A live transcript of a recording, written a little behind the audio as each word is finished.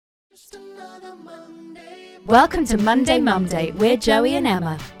Welcome to Monday Mum Day. We're Joey and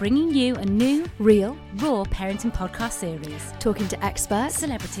Emma, bringing you a new, real, raw parenting podcast series. talking to experts,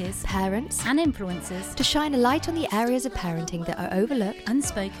 Celebrities parents, and influencers to shine a light on the areas of parenting that are overlooked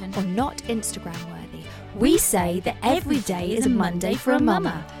unspoken or not Instagram worthy. We say that every day is a Monday for a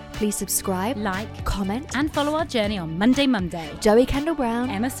mama. Please subscribe, like, comment, and follow our journey on Monday Mum Day. Joey Kendall Brown.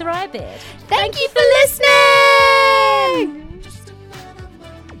 Emma Soraya Beard. Thank you for listening!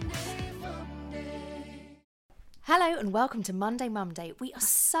 Hello and welcome to Monday Mum Day. We are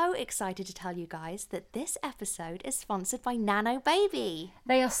so excited to tell you guys that this episode is sponsored by Nano Baby.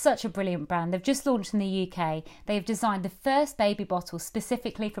 They are such a brilliant brand. They've just launched in the UK. They have designed the first baby bottle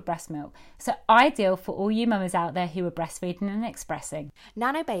specifically for breast milk. So ideal for all you mamas out there who are breastfeeding and expressing.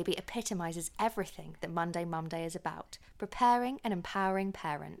 Nano Baby epitomises everything that Monday Mum Day is about, preparing and empowering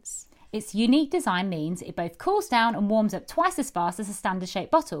parents. Its unique design means it both cools down and warms up twice as fast as a standard shaped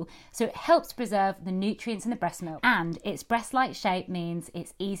bottle, so it helps preserve the nutrients in the breast milk. And its breast-like shape means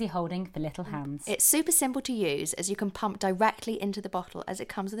it's easy holding for little hands. It's super simple to use as you can pump directly into the bottle as it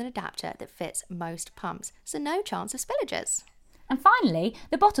comes with an adapter that fits most pumps, so no chance of spillages. And finally,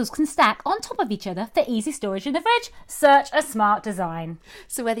 the bottles can stack on top of each other for easy storage in the fridge. Such a smart design.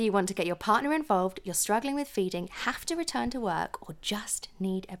 So whether you want to get your partner involved, you're struggling with feeding, have to return to work, or just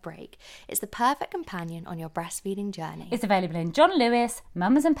need a break, it's the perfect companion on your breastfeeding journey. It's available in John Lewis,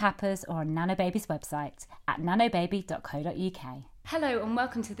 Mamas and Papas, or on Nano Baby's website at nanobaby.co.uk. Hello and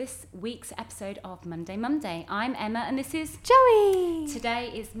welcome to this week's episode of Monday Mum Day. I'm Emma and this is Joey! Today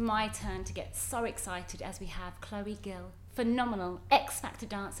is my turn to get so excited as we have Chloe Gill, phenomenal X-Factor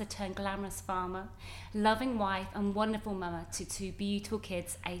dancer turned glamorous farmer, loving wife and wonderful mama to two beautiful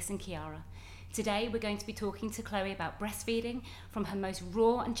kids, Ace and Kiara. Today we're going to be talking to Chloe about breastfeeding, from her most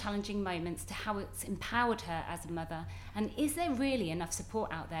raw and challenging moments to how it's empowered her as a mother, and is there really enough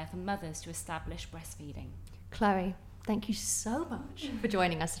support out there for mothers to establish breastfeeding? Chloe, thank you so much for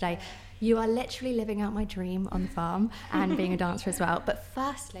joining us today. You are literally living out my dream on the farm and being a dancer as well. But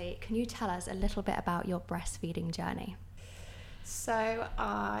firstly, can you tell us a little bit about your breastfeeding journey? So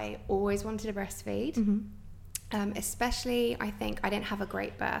I always wanted to breastfeed, especially I think I didn't have a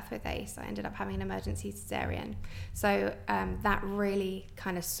great birth with Ace. I ended up having an emergency cesarean. So that really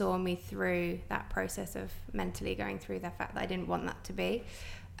kind of saw me through that process of mentally going through the fact that I didn't want that to be.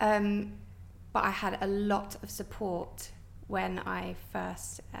 But I had a lot of support when I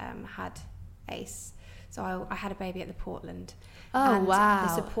first had Ace. So I had a baby at the Portland. Oh, and wow.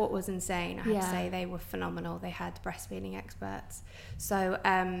 The support was insane. I have to say, they were phenomenal. They had breastfeeding experts. So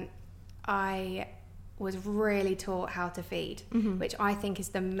I was really taught how to feed, which I think is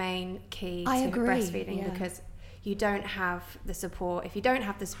the main key to breastfeeding, because you don't have the support. If you don't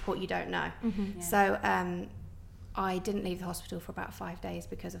have the support, you don't know. So I didn't leave the hospital for about 5 days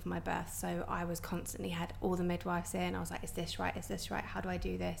because of my birth. So I was constantly had all the midwives in. I was like, is this right? Is this right? How do I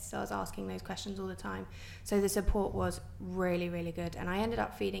do this? So I was asking those questions all the time. So the support was really, really good. And I ended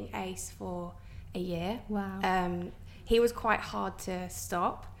up feeding Ace for a year. Wow. He was quite hard to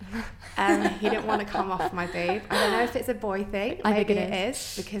stop. He didn't want to come off my boob. I don't know if it's a boy thing. Maybe it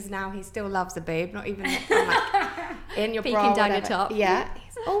is, because now he still loves the boob, not even like in your bra, peeking down your top. Yeah.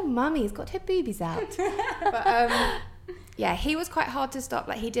 Oh, mummy's got her boobies out. But yeah, he was quite hard to stop.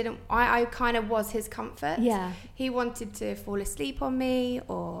 Like, he didn't. I kind of was his comfort. Yeah. He wanted to fall asleep on me,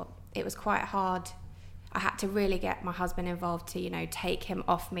 or it was quite hard. I had to really get my husband involved to, take him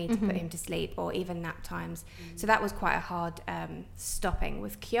off me to put him to sleep, or even nap times. So that was quite a hard stopping.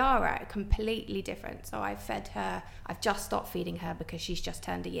 With Kiara, completely different. So I fed her. I've just stopped feeding her because she's just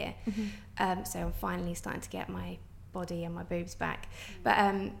turned a year. So I'm finally starting to get my body and my boobs back.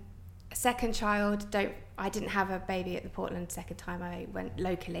 But second child, I didn't have a baby at the Portland second time. I went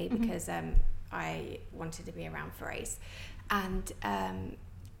locally because I wanted to be around for Ace. And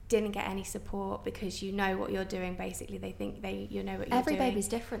didn't get any support, because you know what you're doing. Basically, they think you know what you're doing. Every baby's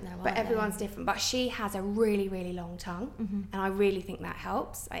different though, but everyone's different. But she has a really, really long tongue, and I really think that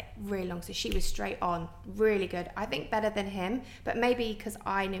helps. Really long. So she was straight on, really good. I think better than him, but maybe because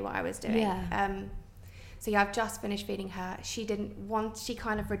I knew what I was doing. So yeah, I've just finished feeding her. She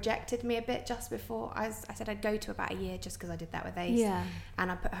kind of rejected me a bit just before. I said I'd go to about a year just because I did that with Ace. Yeah. And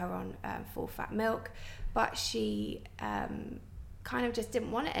I put her on full fat milk, but she kind of just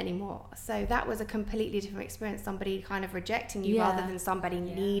didn't want it anymore. So that was a completely different experience, somebody kind of rejecting you rather than somebody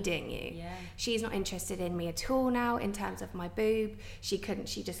needing you. She's not interested in me at all now in terms of my boob. She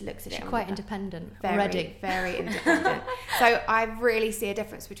just looks at it. She's quite independent already. Very independent. So I really see a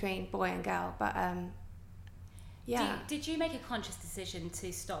difference between boy and girl. But Yeah. Did you make a conscious decision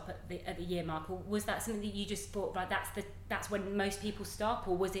to stop at the year mark, or was that something that you just thought, right, that's when most people stop,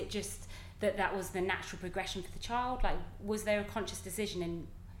 or was it just that was the natural progression for the child? Like, was there a conscious decision in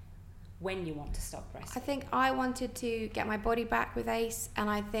when you want to stop breastfeeding? I think I wanted to get my body back with Ace, and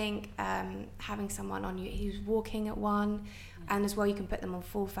I think having someone on you who's walking at 1, and as well you can put them on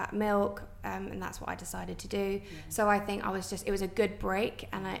full fat milk, and that's what I decided to do. So I think it was a good break,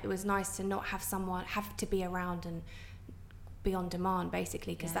 and it was nice to not have someone have to be around and be on demand,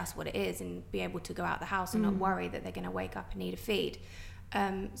 basically, because that's what it is, and be able to go out the house and not worry that they're going to wake up and need a feed.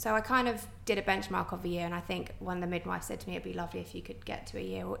 So I kind of did a benchmark of a year, and I think when the midwife said to me it'd be lovely if you could get to a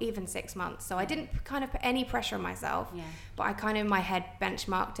year or even 6 months, so I didn't kind of put any pressure on myself, but I kind of in my head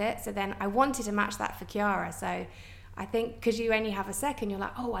benchmarked it. So then I wanted to match that for Kiara, so I think because you only have a second, you're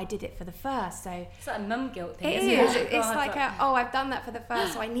like, oh, I did it for the first, so it's like a mum guilt thing, it isn't is. it? It's like I've done that for the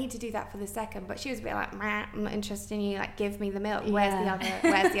first, so I need to do that for the second. But she was a bit like, I'm not interested in you, like, give me the milk. Where's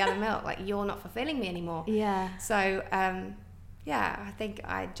the other milk? Like, you're not fulfilling me anymore. So I think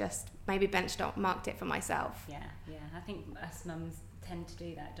I just maybe benchmarked it for myself. Yeah. I think us mums tend to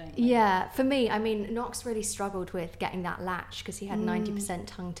do that, don't we? Yeah, for me, I mean, Knox really struggled with getting that latch because he had 90%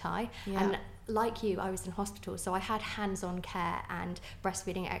 tongue tie. And like you, I was in hospital, so I had hands-on care and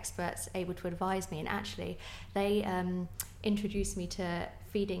breastfeeding experts able to advise me. And actually, they introduced me to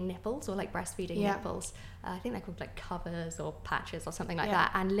feeding nipples, or like breastfeeding nipples. I think they're called like covers or patches or something like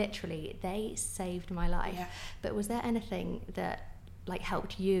that. And literally, they saved my life. But was there anything that like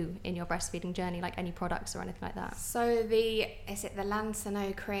helped you in your breastfeeding journey, like any products or anything like that? So is it the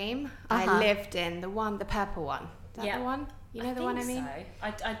Lansano cream? I lived in the purple one. Is that the one? You know the one I mean?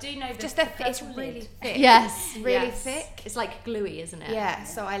 So. I do know just it's really thick. Yes, really thick. It's like gluey, isn't it? Yeah.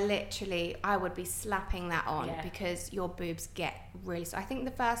 So I would be slapping that on because your boobs get really. So I think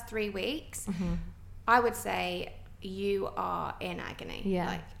the first 3 weeks, I would say you are in agony.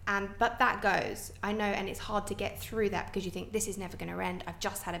 Yeah. But that goes. I know, and it's hard to get through that because you think this is never going to end. I've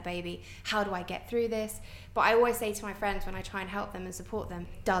just had a baby. How do I get through this? But I always say to my friends when I try and help them and support them,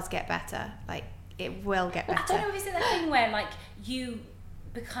 it does get better. Like, it will get better. I don't know, is it the thing where like you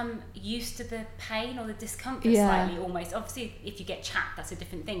become used to the pain or the discomfort slightly almost? Obviously, if you get chapped, that's a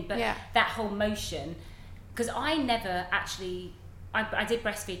different thing. But that whole motion, because I never actually, I did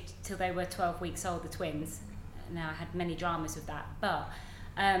breastfeed till they were 12 weeks old, the twins. Now I had many dramas with that, but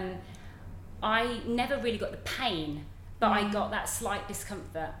I never really got the pain, but I got that slight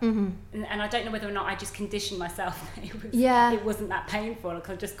discomfort, and I don't know whether or not I just conditioned myself that it wasn't that painful, like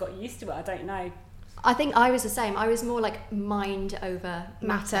I just got used to it. I don't know. I think I was the same. I was more like mind over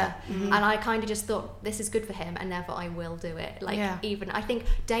matter. And I kind of just thought, this is good for him, and therefore I will do it. Like, even, I think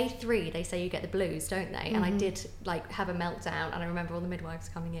day 3, they say you get the blues, don't they? And I did like have a meltdown, and I remember all the midwives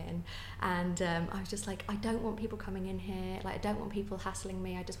coming in, and I was just like, I don't want people coming in here. Like, I don't want people hassling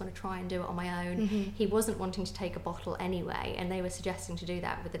me. I just want to try and do it on my own. He wasn't wanting to take a bottle anyway, and they were suggesting to do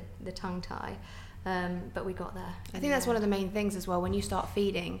that with the tongue tie. But we got there. I think that's one of the main things as well when you start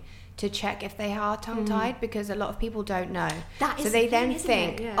feeding, to check if they are tongue tied, because a lot of people don't know. So they then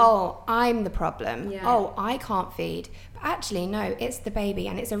think, oh, I'm the problem. Oh, I can't feed. But actually, no, it's the baby,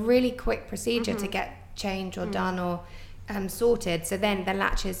 and it's a really quick procedure to get changed or done or sorted. So then the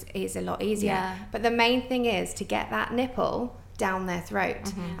latch is a lot easier. But the main thing is to get that nipple down their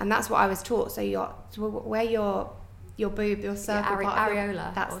throat, and that's what I was taught. So where your boob, your circle part,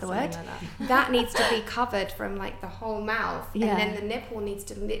 areola, that's the word. Like that needs to be covered from like the whole mouth, and then the nipple needs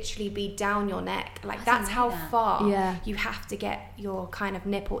to literally be down your neck. Like that's how far you have to get your kind of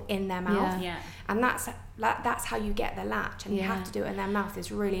nipple in their mouth, and that's how you get the latch, and you have to do it in their mouth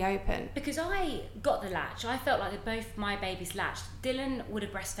is really open. Because I got the latch, I felt like both my babies latched. Dylan would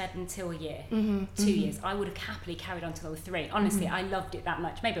have breastfed until a year, 2 years. I would have happily carried on till I was 3. Honestly, I loved it that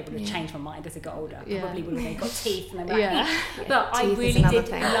much. Maybe I would have changed my mind as I got older. Probably would have got teeth and then but I really did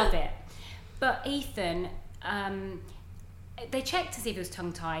love it. But Ethan, they checked to see if he was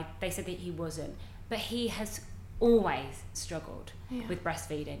tongue tied. They said that he wasn't, but he has always struggled with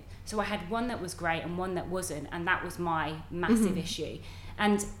breastfeeding. So I had one that was great and one that wasn't, and that was my massive issue.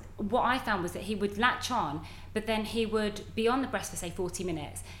 And what I found was that he would latch on, but then he would be on the breast for say 40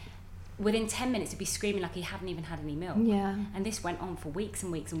 minutes. Within 10 minutes he'd be screaming like he hadn't even had any milk. And this went on for weeks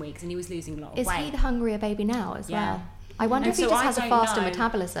and weeks and weeks, and he was losing a lot of weight. Is he the hungrier baby now as well? I wonder if he just has a faster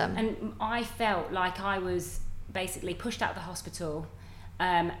metabolism. And I felt like I was basically pushed out of the hospital,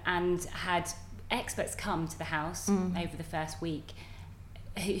 and had experts come to the house over the first week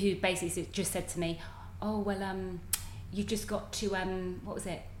who basically just said to me, oh, well, you've just got to,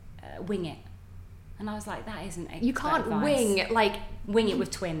 wing it. And I was like, that isn't expert You can't advice. Wing it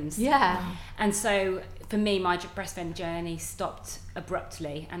with twins. Yeah. And so for me, my breastfeeding journey stopped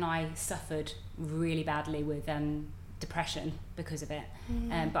abruptly, and I suffered really badly with depression because of it.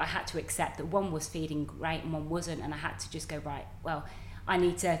 But I had to accept that one was feeding great and one wasn't, and I had to just go, right, well, I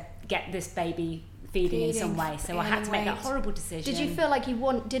need to get this baby feeding in some way. So I had to make that horrible decision. Did you feel like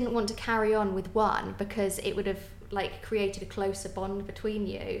you didn't want to carry on with one because it would have like created a closer bond between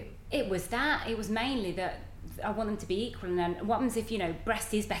you? It was that. It was mainly that I want them to be equal. And then what happens if, you know,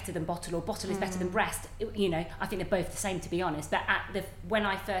 breast is better than bottle, or bottle is better than breast? You know, I think they're both the same, to be honest. But when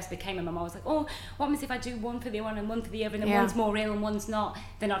I first became a mum, I was like, oh, what happens if I do one for the one and one for the other, and then one's more ill and one's not?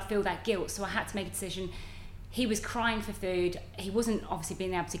 Then I'd feel that guilt. So I had to make a decision. He was crying for food. He wasn't obviously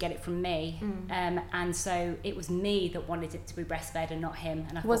being able to get it from me. And so it was me that wanted it to be breastfed and not him.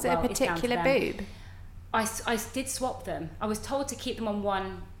 And I was thought, it a particular boob? I did swap them. I was told to keep them on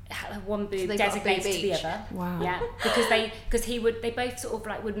one boob So designated to the other. Wow. Yeah, because they both sort of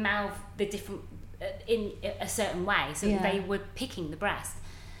like would mouth the different in a certain way, so they were picking the breast.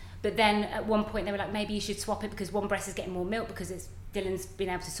 But then at one point they were like, maybe you should swap it because one breast is getting more milk because Dylan's been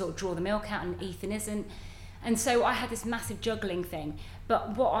able to sort of draw the milk out and Ethan isn't. And so I had this massive juggling thing.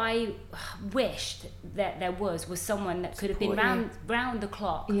 But what I wished that there was someone that could have been round the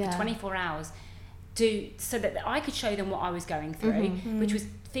clock for 24 hours, so that I could show them what I was going through, which was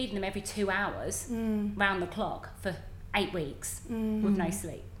feeding them every 2 hours round the clock for 8 weeks with no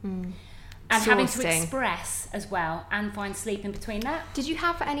sleep. And having to express as well and find sleep in between that. Did you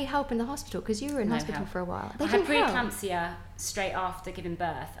have any help in the hospital? Because you were in hospital for a while. I had preeclampsia straight after giving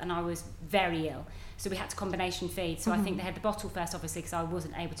birth, and I was very ill. So we had to combination feed. So I think they had the bottle first, obviously, because I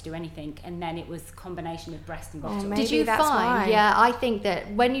wasn't able to do anything. And then it was combination of breast and bottle. Did you find? Yeah, I think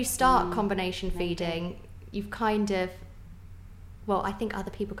that when you start combination feeding, you've kind of... Well, I think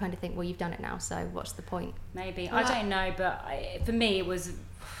other people kind of think, well, you've done it now, so what's the point? Maybe. I don't know, but for me, it was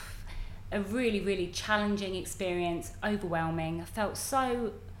a really, really challenging experience, overwhelming. I felt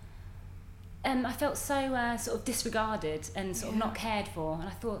so sort of disregarded and sort of not cared for. And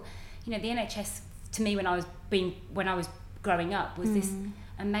I thought, you know, the NHS to me when I was growing up was this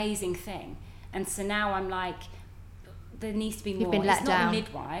amazing thing. And so now I'm like, there needs to be more. You've been let down. Not the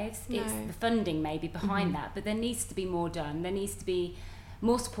midwives, it's the funding maybe behind that, but there needs to be more done. There needs to be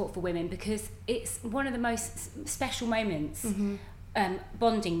more support for women, because it's one of the most special moments.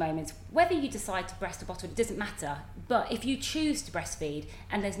 Bonding moments. Whether you decide to breast or bottle, it doesn't matter. But if you choose to breastfeed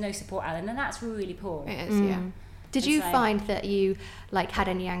and there's no support, Alan, then that's really poor. It is, yeah. Did you find that you like had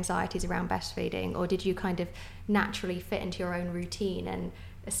any anxieties around breastfeeding, or did you kind of naturally fit into your own routine and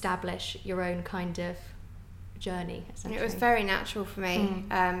establish your own kind of journey, essentially? It was very natural for me,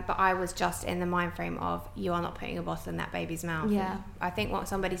 but I was just in the mind frame of, you are not putting a bottle in that baby's mouth. Yeah. And I think what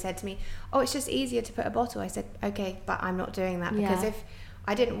somebody said to me, oh, it's just easier to put a bottle. I said, okay, but I'm not doing that, because if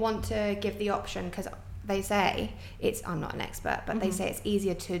I didn't want to give the option, because they say I'm not an expert, but they say it's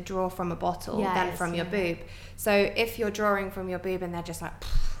easier to draw from a bottle than from your boob. So if you're drawing from your boob and they're just like,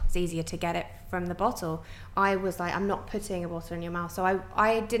 it's easier to get it from the bottle, I was like, I'm not putting a bottle in your mouth. So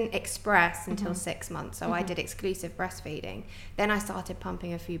I didn't express until 6 months. So I did exclusive breastfeeding. Then I started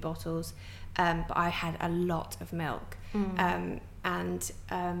pumping a few bottles, but I had a lot of milk.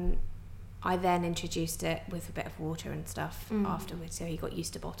 I then introduced it with a bit of water and stuff afterwards, so he got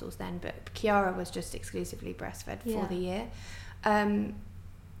used to bottles then. But Kiara was just exclusively breastfed for the year.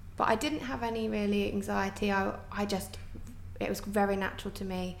 But I didn't have any really anxiety. It was very natural to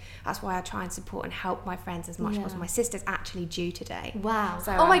me. That's why I try and support and help my friends as much as possible. My sister's actually due today. Wow.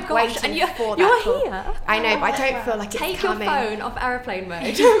 So oh my gosh, and you're here. I know, but I don't feel like Take it's coming. your phone off airplane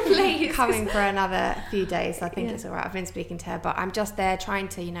mode, please. Coming for another few days. I think it's all right. I've been speaking to her, but I'm just there trying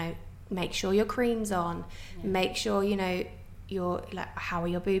to, you know, make sure your cream's on, make sure, you know, you're like, how are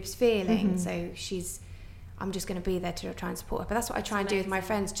your boobs feeling? So I'm just going to be there to try and support her. But that's what I try and do with my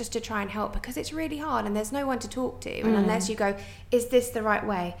friends, just to try and help, because it's really hard and there's no one to talk to. And unless you go, is this the right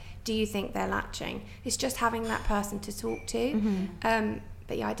way? Do you think they're latching? It's just having that person to talk to.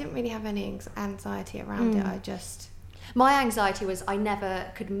 But yeah, I didn't really have any anxiety around it. My anxiety was I never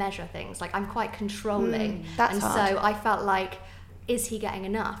could measure things. Like, I'm quite controlling. That's hard. So I felt like, is he getting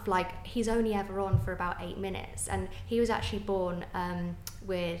enough? Like, he's only ever on for about 8 minutes, and he was actually born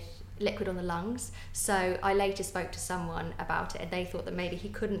with liquid on the lungs. So I later spoke to someone about it, and they thought that maybe he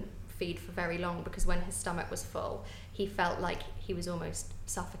couldn't feed for very long, because when his stomach was full, he felt like he was almost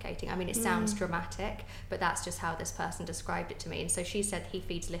suffocating. I mean, it sounds dramatic, but that's just how this person described it to me. And so she said he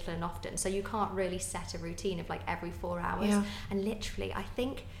feeds little and often, so you can't really set a routine of like every 4 hours. And literally, I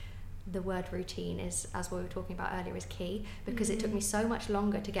think the word routine is, as we were talking about earlier, is key, because it took me so much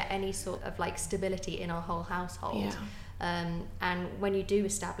longer to get any sort of like stability in our whole household. And when you do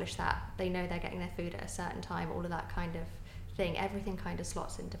establish that, they know they're getting their food at a certain time, all of that kind of thing, everything kind of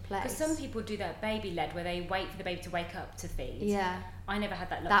slots into place. Because some people do that baby-led, where they wait for the baby to wake up to feed. Yeah. I never had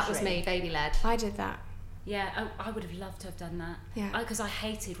that luxury. That was me, baby-led. I did that. Yeah, I would have loved to have done that. Yeah. Because I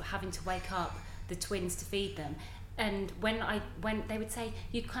hated having to wake up the twins to feed them. And when they would say,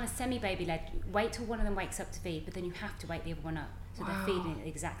 you kind of semi-baby-led, wait till one of them wakes up to feed, but then you have to wake the other one up. So they're feeding at the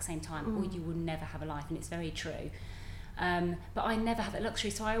exact same time, or you will never have a life, and it's very true. But I never had that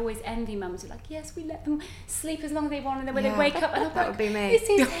luxury, so I always envy mums who are like, yes, we let them sleep as long as they want, and then when they wake up, and I'm that like, would be me. this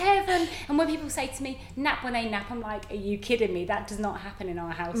is heaven. And when people say to me, nap when they nap, I'm like, are you kidding me? That does not happen in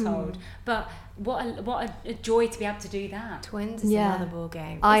our household. But what a joy to be able to do that. Twins is another ball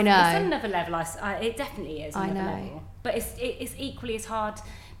game. I know. It's another level. It definitely is another level. But it's equally as hard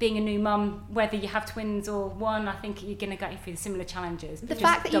being a new mum, whether you have twins or one. I think you're going to go through similar challenges. The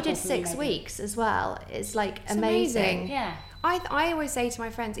fact that you did 6 weeks as well is like amazing. Yeah. I always say to my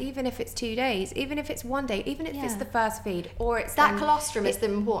friends, even if it's 2 days, even if it's 1 day, even if it's the first feed, or it's that colostrum is the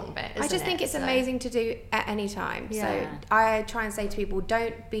important bit, isn't I just think it's amazing to do at any time. Yeah. So I try and say to people,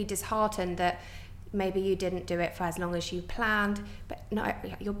 don't be disheartened that maybe you didn't do it for as long as you planned, but no,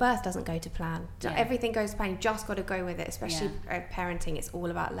 your birth doesn't go to plan. Everything goes to plan. You just got to go with it, especially parenting. It's all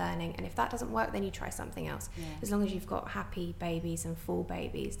about learning, and if that doesn't work, then you try something else. As long as you've got happy babies and full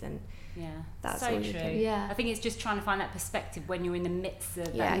babies, then that's so all true. you can. Yeah. I think it's just trying to find that perspective when you're in the midst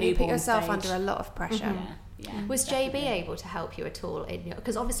of that you newborn put yourself stage. under a lot of pressure. Was JB able to help you at all in your,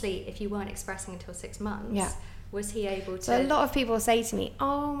 because obviously if you weren't expressing until 6 months, was he able to? So a lot of people say to me,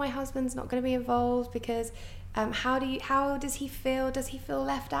 oh, my husband's not going to be involved because how does he feel? Does he feel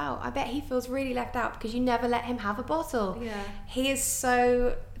left out? I bet he feels really left out because you never let him have a bottle. Yeah. He is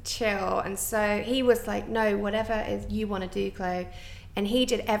so chill, and so he was like, no, whatever is you want to do, Chloe. And he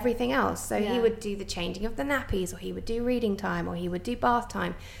did everything else. So he would do the changing of the nappies, or he would do reading time, or he would do bath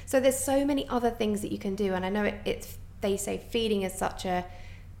time. So there's so many other things that you can do. And I know they say feeding is such a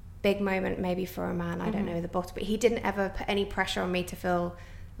big moment maybe for a man. I don't know the bottle, but he didn't ever put any pressure on me to feel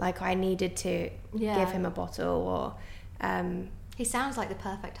like I needed to give him a bottle, or he sounds like the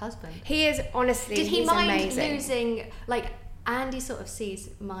perfect husband. he is, honestly. Did he he's mind amazing. losing, like Andy sort of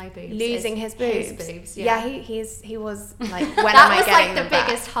sees my boobs Losing as his boobs. He was like, when that am I was getting like the them back?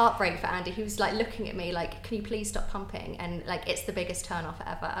 biggest heartbreak for Andy. He was like looking at me like, can you please stop pumping? And like, it's the biggest turn off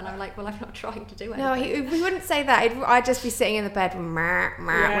ever. And I'm like, well, I'm not trying to do anything. No, we wouldn't say that. I'd just be sitting in the bed with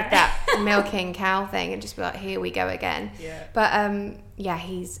that milking cow thing and just be like, here we go again. Yeah. But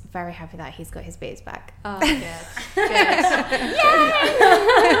he's very happy that he's got his boobs back. Oh,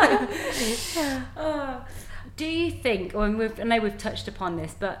 good. Do you think, I know we've touched upon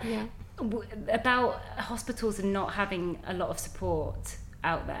this, but about hospitals and not having a lot of support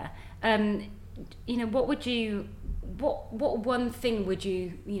out there, what one thing would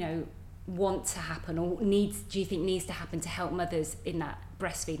you want to happen, or do you think needs to happen to help mothers in that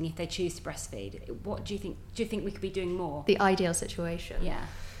breastfeeding if they choose to breastfeed? What do you think? Do you think we could be doing more? The ideal situation. Yeah.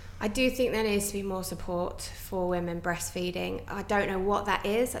 I do think there needs to be more support for women breastfeeding. I don't know what that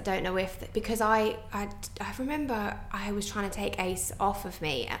is. I don't know because I remember I was trying to take Ace off of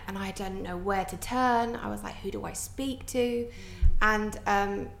me and I didn't know where to turn. I was like, who do I speak to? And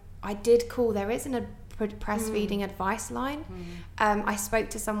I did call. There isn't a breastfeeding advice line. I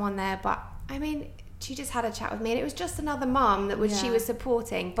spoke to someone there, but I mean, she just had a chat with me, and it was just another mum that she was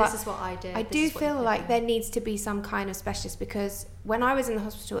supporting. But this is what I did. I do feel like there needs to be some kind of specialist, because when I was in the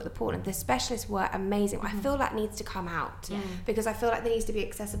hospital at the Portland, the specialists were amazing. I feel that needs to come out because I feel like there needs to be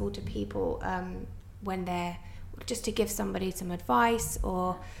accessible to people when they're just to give somebody some advice.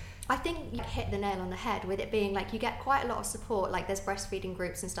 Or I think you hit the nail on the head with it being like you get quite a lot of support. Like there's breastfeeding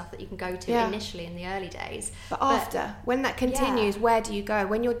groups and stuff that you can go to initially in the early days. But after, when that continues, where do you go?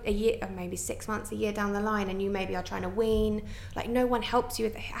 When you're a year, or maybe 6 months, a year down the line, and you maybe are trying to wean, like no one helps you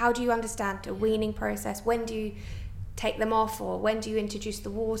with how do you understand a weaning process? When do you take them off, or when do you introduce the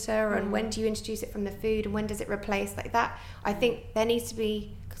water, and when do you introduce it from the food, and when does it replace, like that? I think there needs to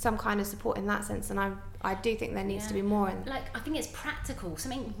be some kind of support in that sense, and I do think there needs to be more. I think it's practical,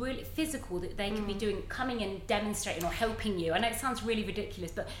 something really physical that they can be doing, coming and demonstrating or helping you. I know it sounds really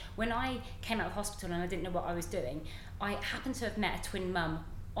ridiculous, but when I came out of hospital and I didn't know what I was doing, I happened to have met a twin mum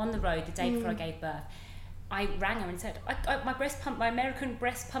on the road the day before I gave birth. I rang her and said, my American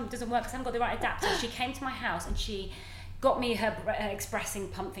breast pump doesn't work because I haven't got the right adapter. She came to my house and she got me her expressing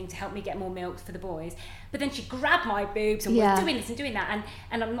pump thing to help me get more milk for the boys. But then she grabbed my boobs and was doing this and doing that.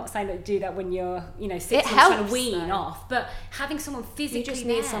 And I'm not saying that you do that when you're, 6 months trying to wean off, but having someone physically You just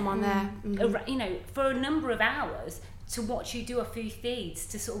need someone there. Mm-hmm. For a number of hours to watch you do a few feeds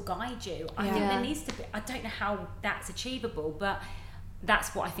to sort of guide you. I think there needs to be, I don't know how that's achievable, but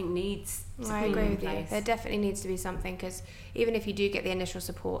that's what I think needs to I be agree in with place. you. There definitely needs to be something, because even if you do get the initial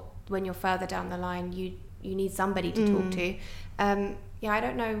support, when you're further down the line, you need somebody to talk to. I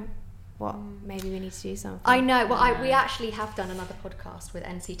don't know what, maybe we need to do something. I know. Well, we actually have done another podcast with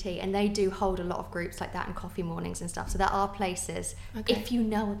NCT, and they do hold a lot of groups like that and coffee mornings and stuff. So there are places if you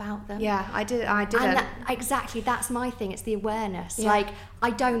know about them. Yeah, I did. And exactly, that's my thing. It's the awareness. Yeah. Like I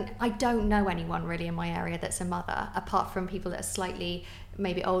don't know anyone really in my area that's a mother, apart from people that are slightly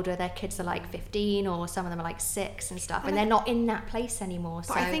maybe older. Their kids are like 15, or some of them are like 6 and stuff, and they're not in that place anymore.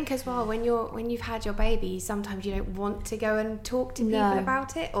 But so I think as well, when you've had your baby, sometimes you don't want to go and talk to people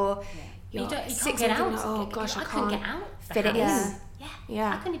about it, or You you're can't 6 get months and out. you're like, oh gosh, I couldn't can't get out the fit it house. in.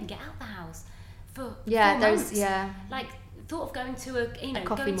 Yeah. I couldn't even get out the house for 4 those months. Like, thought of going to coffee going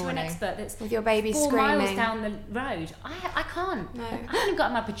to an morning. expert that's With your baby 4 screaming. miles down the road. I can't. No. I haven't even got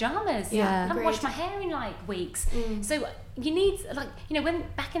in my pajamas. Yeah. I haven't Agreed. washed my hair in like weeks. So you need, like, when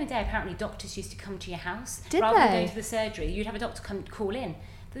back in the day, apparently doctors used to come to your house Did rather than they? going to the surgery. You'd have a doctor come call in.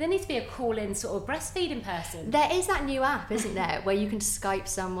 But there needs to be a call-in sort of breastfeeding person. There is that new app, isn't there, where you can Skype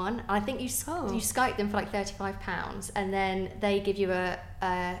someone. I think you Skype them for like £35, and then they give you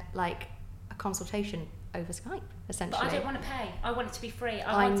a consultation over Skype, essentially. But I don't want to pay. I want it to be free.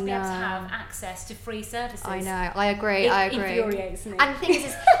 I want to be able to have access to free services. I know. I agree. It infuriates me. And the thing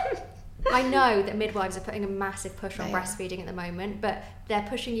is I know that midwives are putting a massive push on breastfeeding at the moment, but they're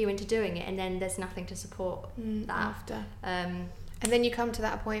pushing you into doing it, and then there's nothing to support that after. And then you come to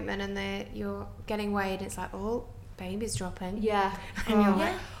that appointment and you're getting weighed, and it's like, oh, baby's dropping. Yeah. And you're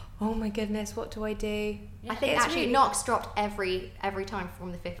like, oh my goodness, what do I do? I think It's actually really- Knox dropped every time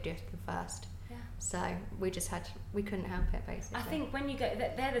from the 50th to the 1st. Yeah. So we couldn't help it, basically. I think when you go,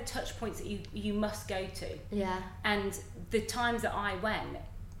 they're the touch points that you must go to. Yeah. And the times that I went,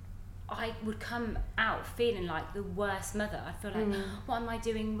 I would come out feeling like the worst mother. I feel like, what am I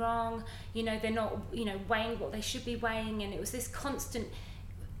doing wrong? They're not, weighing what they should be weighing. And it was this constant,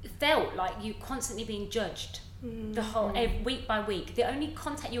 it felt like you constantly being judged the whole, week by week. The only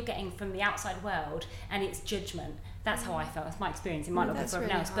contact you're getting from the outside world, and it's judgment. That's how I felt. That's my experience. It might not be That's for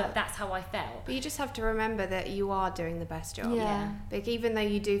everyone really else, hard. but that's how I felt. But you just have to remember that you are doing the best job. Yeah. Like, even though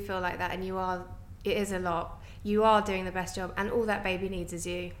you do feel like that, and it is a lot, you are doing the best job, and all that baby needs is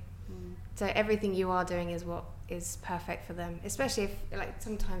you. So everything you are doing is what is perfect for them, especially if, like,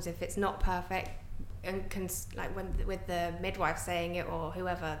 sometimes if it's not perfect, and when with the midwife saying it, or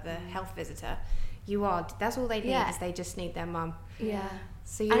whoever, the health visitor, that's all they need, is they just need their mum. Yeah.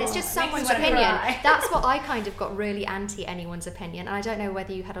 So And it's just someone's Makes me wanna opinion. cry. That's what I kind of got really anti anyone's opinion. And I don't know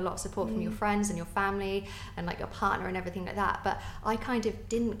whether you had a lot of support from your friends and your family and like your partner and everything like that, but I kind of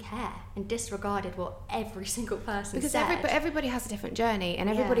didn't care and disregarded what every single person said. Everybody has a different journey, and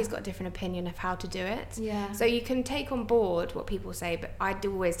everybody's got a different opinion of how to do it. Yeah. So you can take on board what people say, but I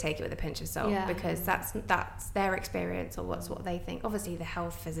do always take it with a pinch of salt, because that's their experience, or what they think. Obviously the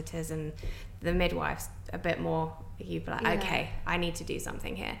health visitors and the midwives a bit more, you'd be like, okay, I need to do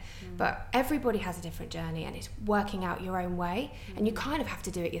something here. But everybody has a different journey, and it's working out your own way, and you kind of have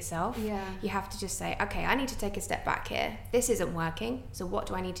to do it yourself. You have to just say, okay, I need to take a step back here. This isn't working, so what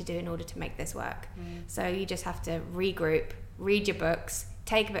do I need to do in order to make this work? So you just have to regroup, read your books,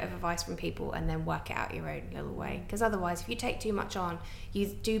 take a bit of advice from people, and then work it out your own little way. Because otherwise, if you take too much on, you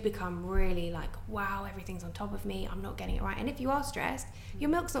do become really like, wow, everything's on top of me, I'm not getting it right. And if you are stressed, your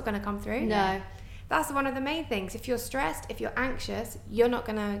milk's not going to come through. No. That's one of the main things. If you're stressed, if you're anxious, your milk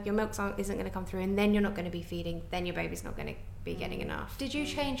isn't going to come through, and then you're not going to be feeding, then your baby's not going to be getting enough. Did you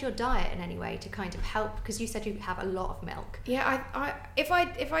change your diet in any way to kind of help? Because you said you have a lot of milk. Yeah, if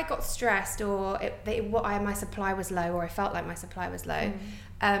I got stressed, or my supply was low, or I felt like my supply was low,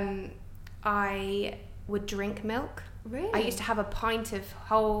 I would drink milk. Really? I used to have a pint of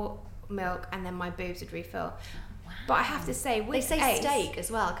whole milk, and then my boobs would refill. But I have to say, with They say Ace, steak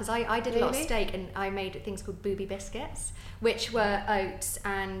as well, because I did a lot of Really? steak, and I made things called booby biscuits, which were oats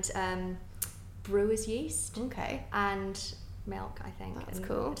and brewer's yeast Okay. and milk, I think. That's and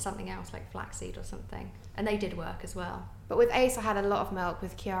cool. Something else like flaxseed or something. And they did work as well. But with Ace, I had a lot of milk.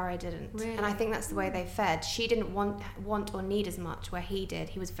 With Kiara, I didn't. Really? And I think that's the way they fed. She didn't want or need as much, where he did.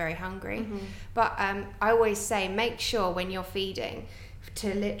 He was very hungry. But I always say, make sure when you're feeding,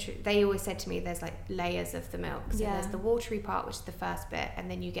 to literally, they always said to me there's like layers of the milk. So Yeah. there's the watery part, which is the first bit, and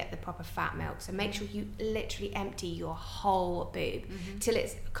then you get the proper fat milk. So make sure you literally empty your whole boob till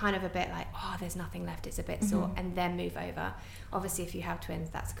it's kind of a bit like, oh, there's nothing left, it's a bit sore, and then move over. Obviously, if you have twins,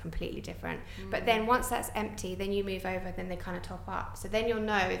 that's completely different. But then once that's empty, then you move over, then they kind of top up. So then you'll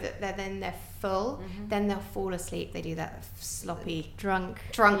know that they're full, then they'll fall asleep. They do that sloppy drunk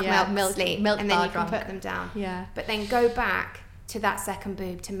milk sleep, milk and then bar you drunk. can put them down. Yeah. But then go back to that second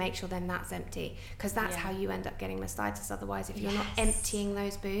boob to make sure then that's empty, because that's how you end up getting mastitis otherwise, if you're not emptying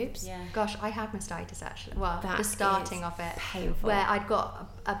those boobs. Gosh, I had mastitis actually. Well, That the starting is of it, painful. where I'd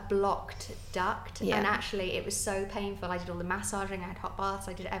got a blocked duct, Yeah. and actually it was so painful. I did all the massaging, I had hot baths,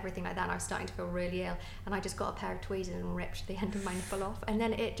 I did everything like that, and I was starting to feel really ill, and I just got a pair of tweezers and ripped the end of my nipple off, and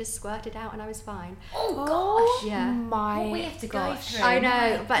then it just squirted out and I was fine. Oh Yeah. my What we have to go gosh. through. I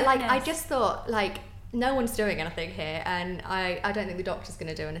know, My but like I goodness. just thought like no one's doing anything here, and I don't think the doctor's going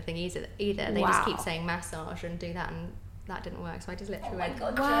to do anything either. They just keep Wow. saying massage and do that, and that didn't work, so I just literally went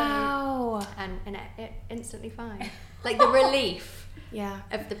Wow. and it instantly fine. Like the relief Yeah.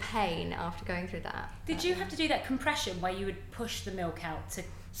 of the pain after going through that. Did you have to do that compression where you would push the milk out to?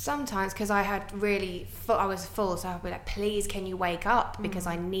 Sometimes, because I had really I was full, so I'd be like, please can you wake up, because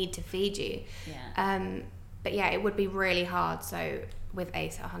I need to feed you. But yeah, it would be really hard, so with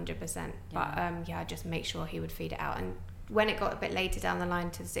Ace 100%, but I just make sure he would feed it out, and when it got a bit later down the line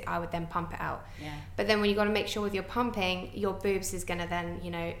I would then pump it out. But then when you got to make sure with your pumping, your boobs is going to then,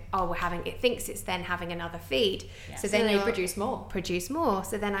 it thinks it's then having another feed, so then they you'll produce more.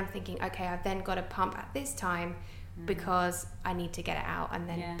 So then I'm thinking, okay, I've then got to pump at this time because I need to get it out and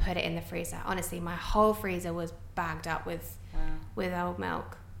then put it in the freezer. Honestly, my whole freezer was bagged up with old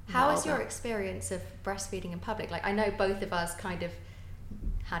milk. How Old is your milk. experience of breastfeeding in public? Like, I know both of us kind of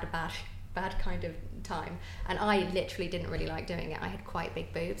had a bad kind of time, and I literally didn't really like doing it. I had quite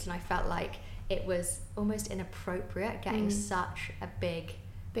big boobs, and I felt like it was almost inappropriate getting such a big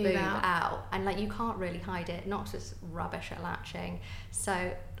boob out, and like you can't really hide it. Not just rubbish at latching. So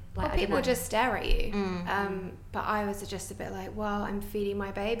like, Well, people just stare at you. But I was just a bit like, well, I'm feeding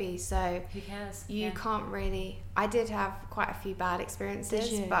my baby, so Who cares? you can't really. I did have quite a few bad experiences,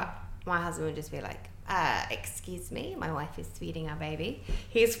 Did you? but my husband would just be like, excuse me, my wife is feeding our baby.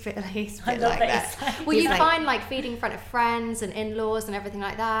 He's a bit I like love that. Will He's you like- find like feeding in front of friends and in-laws and everything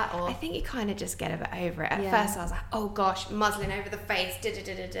like that, or I think you kind of just get a bit over it. At Yeah. first I was like, oh gosh, muslin over the face,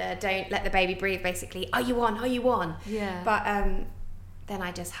 don't let the baby breathe, basically. Are you on? yeah? But then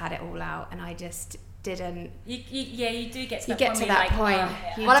I just had it all out, and I just didn't. You do get to You that get point to where that you're like, point.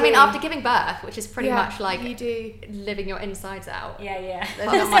 oh, You well, I mean, do. after giving birth, which is pretty Yeah, much like you do. living your insides out. yeah. There's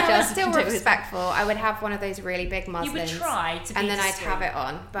Obviously, not much I was else you still can do, is there? respectful. I would have one of those really big muslins. You would try to be and then I'd discreet. have it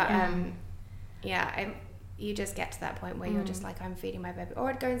on. But Yeah. you just get to that point where you're just like, I'm feeding my baby, or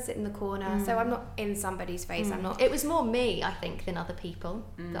I'd go and sit in the corner. So I'm not in somebody's face. I'm not. It was more me, I think, than other people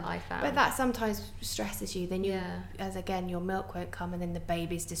that I found. But that sometimes stresses you. Then you, Yeah. as again, your milk won't come, and then the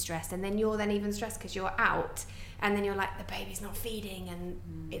baby's distressed, and then you're then even stressed because you're out, and then you're like, the baby's not feeding,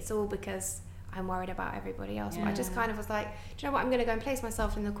 and it's all because I'm worried about everybody else. But I just kind of was like, do you know what? I'm going to go and place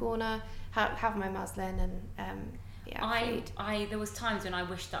myself in the corner, have my muslin, and feed. There was times when I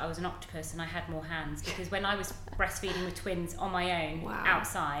wished that I was an octopus and I had more hands, because when I was breastfeeding with twins on my own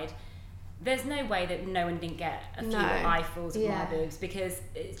outside, there's no way that no one didn't get a few eyefuls of my boobs, because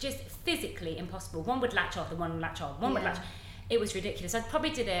it's just physically impossible. One would latch off and one would latch on. One would latch. It was ridiculous. I probably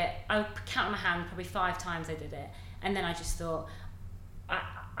did it, I would count on my hand, probably 5 times I did it. And then I just thought,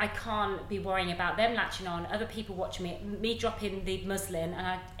 I can't be worrying about them latching on, other people watching me dropping the muslin,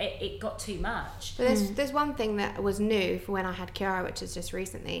 and it got too much. But there's one thing that was new for when I had Kiara, which is just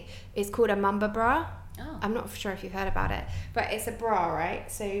recently. It's called a Mamba bra. Oh. I'm not sure if you've heard about it, but it's a bra,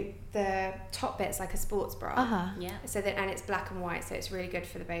 right? So the top bit's like a sports bra. Yeah. So and it's black and white, so it's really good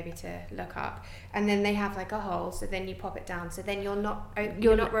for the baby to look up. And then they have like a hole, so then you pop it down, so then you're not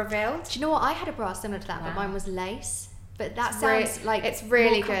revealed. do you know what? I had a bra similar to that, but mine was lace. But that sounds like it's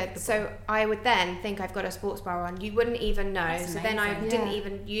really more good. So I would then think I've got a sports bra on. You wouldn't even know. That's so then I amazing. didn't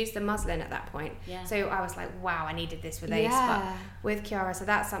even use the muslin at that point. Yeah. So I was like, wow, I needed this with Ace. Yeah. But with Kiara, so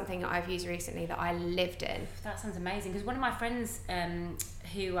that's something that I've used recently that I lived in. That sounds amazing, because one of my friends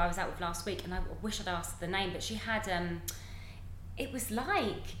who I was out with last week, and I wish I'd asked the name, but she had it was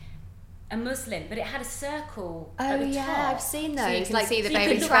like a muslin, but it had a circle at the top. I've seen those. So you can like see the So you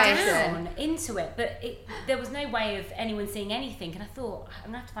baby's could look face. down into it, but there was no way of anyone seeing anything. And I thought, I'm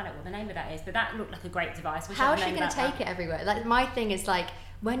gonna have to find out what the name of that is. But that looked like a great device. Wish How I'd is she known going to about take it everywhere? Like my thing is like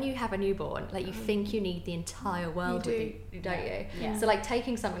when you have a newborn, like you think you need the entire world with you, don't you? Yeah. So like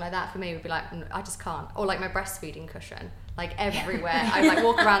taking something like that for me would be like, I just can't. Or like my breastfeeding cushion, like everywhere. I like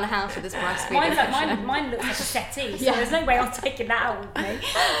walk around the house with this breastfeeding cushion. Mine looks like a settee, so there's no way I'm taking that out with me.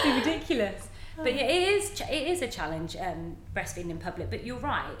 It'd be ridiculous. But yeah, it is a challenge, breastfeeding in public. But you're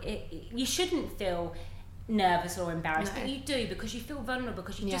right, you shouldn't feel nervous or embarrassed, but you do, because you feel vulnerable,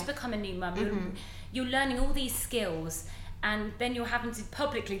 because you've just become a new mum. You're learning all these skills, and then you're having to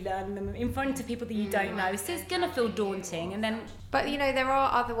publicly learn them in front of people that you don't know. So it's going to feel daunting. And then, but you know, there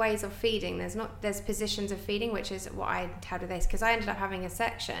are other ways of feeding. There's positions of feeding, which is what I had with this, because I ended up having a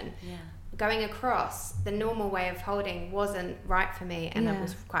section. Going across, the normal way of holding wasn't right for me, and it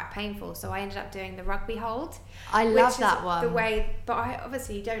was quite painful. So I ended up doing the rugby hold. I love that one. The way, but I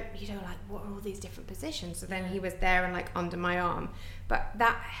obviously you don't like, what are all these different positions? So then he was there and like under my arm, but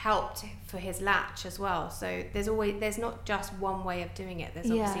that helped for his latch as well. So there's not just one way of doing it. There's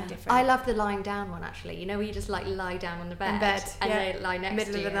obviously different. I love the lying down one, actually. You know, where you just like lie down on the bed, and they lie next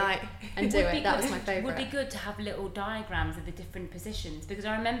middle to of you the night and do it. That was my favourite. It would be good to have little diagrams of the different positions, because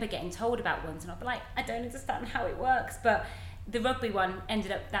I remember getting told about ones and I'd be like, I don't understand how it works. But the rugby one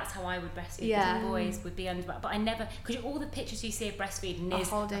ended up, that's how I would breastfeed. Yeah. The boys would be under, but I never, because all the pictures you see of breastfeeding is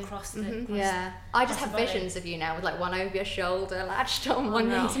holding across the I just have visions of you now with like one over your shoulder, latched on one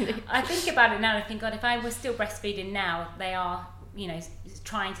knee. I think about it now and I think, God, if I was still breastfeeding now, they are, you know,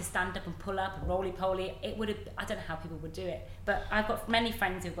 trying to stand up and pull up and roly-poly. It would have, I don't know how people would do it, but I've got many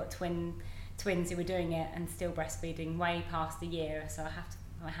friends who've got twins who were doing it and still breastfeeding way past the year, so I have to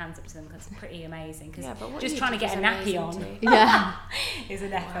put my hands up to them, because it's pretty amazing. Because just trying to get a nappy on is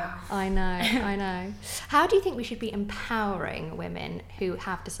an effort. Wow. I know. How do you think we should be empowering women who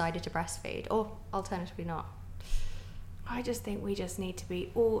have decided to breastfeed, or alternatively not? I just think we just need to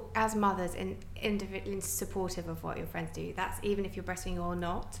be all, as mothers, individually supportive of what your friends do. That's even if you're breastfeeding or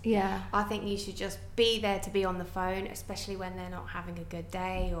not. Yeah. I think you should just be there to be on the phone, especially when they're not having a good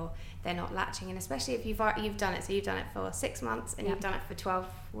day or they're not latching, and especially if you've done it. So you've done it for 6 months and you've done it for 12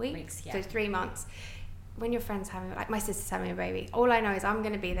 weeks. So 3 months. When your friend's having, like my sister's having a baby, all I know is I'm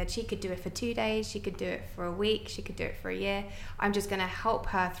going to be there. She could do it for 2 days, she could do it for a week, she could do it for a year. I'm just going to help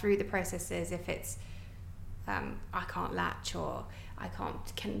her through the processes. If it's I can't latch, or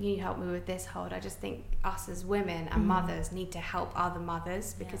can you help me with this hold? I just think us as women and mothers need to help other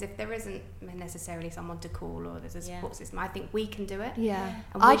mothers, because if there isn't necessarily someone to call or there's a support system, I think we can do it.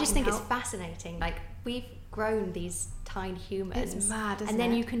 I just think it's fascinating. Like, we've grown these tiny humans, it's mad, and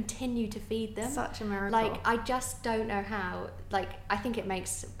then you continue to feed them. Such a miracle. Like, I just don't know how. Like, I think it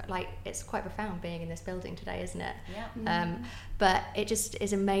makes, like, it's quite profound being in this building today, isn't it? But it just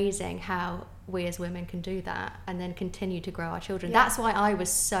is amazing how we as women can do that and then continue to grow our children. That's why I was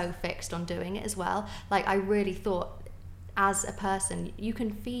so fixed on doing it as well. Like, I really thought, as a person, you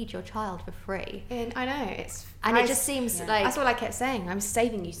can feed your child for free. And I know, it just seems like, that's all I kept saying. I'm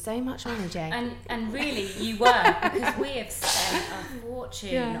saving you so much money, Jane. And really you were, because we have spent a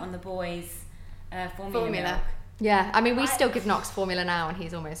fortune on the boys' formula milk. Yeah, I mean, we still give Knox formula now, and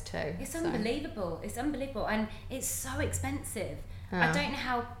he's almost 2. It's unbelievable. It's unbelievable, and it's so expensive. I don't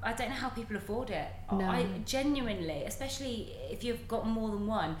know how people afford it. No. I genuinely, especially if you've got more than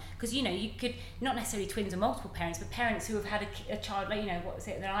one, because you know, you could not necessarily twins or multiple parents, but parents who have had a child, like, you know, what is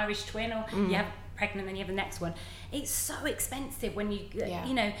it, an Irish twin, or you have pregnant, then you have the next one. It's so expensive when you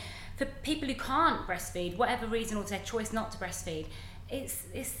you know, for people who can't breastfeed, whatever reason, or their choice not to breastfeed. It's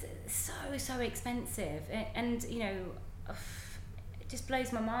so expensive, and you know, it just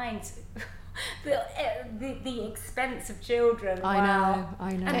blows my mind. the expense of children. I know.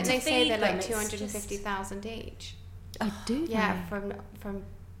 And they say they're like 250,000 each. I do. Yeah, from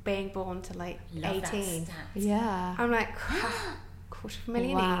being born to like 18. Yeah. I'm like,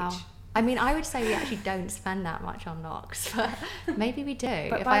 $250,000 each. I mean, I would say we actually don't spend that much on Knox, but maybe we do.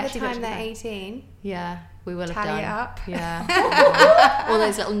 But by the time they're 18, we will have done. Tally it up. Yeah. All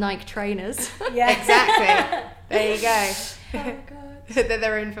those little Nike trainers. Yeah, exactly. There you go. Oh God.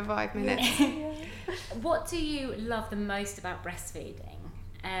 They're in for 5 minutes. What do you love the most about breastfeeding?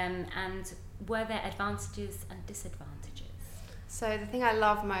 And were there advantages and disadvantages? So the thing I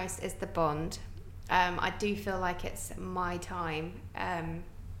love most is the bond. I do feel like it's my time.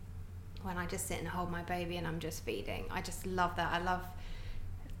 When I just sit and hold my baby and I'm just feeding. I just love that. I love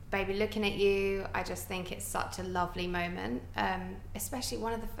baby looking at you. I just think it's such a lovely moment. Especially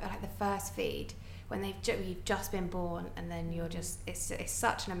one of the first feed, when you've just been born, and then you're just, it's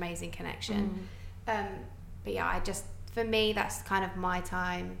such an amazing connection. But yeah, for me, that's kind of my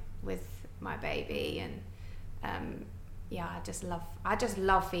time with my baby, and I just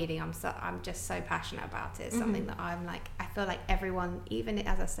love feeding. I'm just so passionate about it. It's something that I'm like, I feel like everyone, even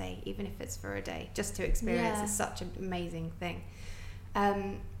if it's for a day, just to experience is such an amazing thing.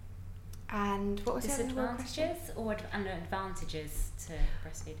 And what was disadvantages or advantages to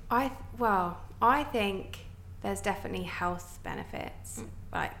breastfeed? I think there's definitely health benefits.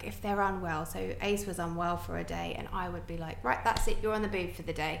 Like if they're unwell, so Ace was unwell for a day and I would be like, right, that's it, you're on the boob for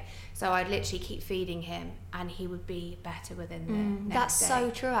the day. So I'd literally keep feeding him and he would be better within the next day. That's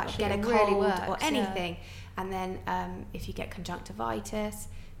so true, actually. Get a it cold really works, or anything. And then if you get conjunctivitis,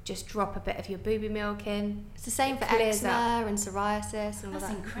 just drop a bit of your booby milk in. It's the same for eczema and psoriasis and all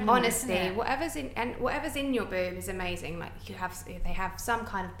that. Incredible, honestly, whatever's in your boob is amazing. Like they have some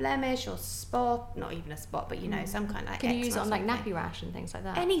kind of blemish or spot, not even a spot, but some kind of like can you use it eczema on like something. nappy rash and things like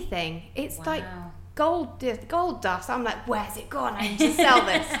that? Anything. It's like gold dust. I'm like, where's it gone? I need to sell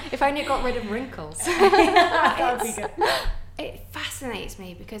this. If only it got rid of wrinkles. That would be good. It fascinates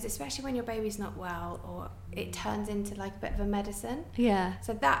me because especially when your baby's not well, or it turns into like a bit of a medicine. Yeah.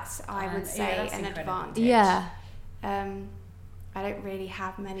 So that's, I would say, that's an incredible. advantage. Yeah. I don't really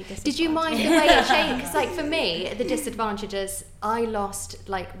have many disadvantages. Did you mind the way it changed? Because like for me, the disadvantages, I lost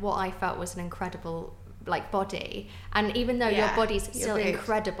like what I felt was an incredible like body, and even though your body's still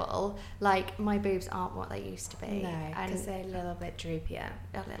incredible, like my boobs aren't what they used to be. No, because they're a little bit droopier.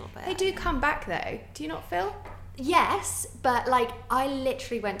 A little bit. They do come back though. Do you not feel? Yes, but like I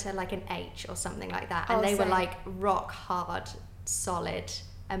literally went to like an H or something like that, and they were like rock hard, solid,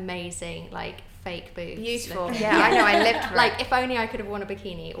 amazing, like fake boobs. Beautiful. Yeah, I know. I lived for like it. if only I could have worn a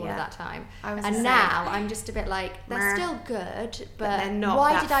bikini all of that time. And now I'm just a bit like they're still good, but they're not.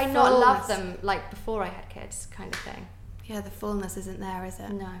 Why did I not love fullness. them like before I had kids, kind of thing? Yeah, the fullness isn't there, is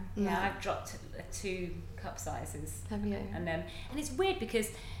it? No. Yeah, I've dropped 2 cup sizes. Have you? And it's weird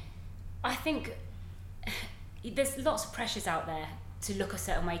because I think there's lots of pressures out there to look a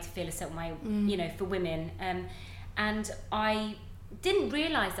certain way, to feel a certain way, for women. And I didn't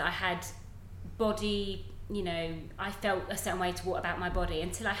realise that I had body, I felt a certain way about my body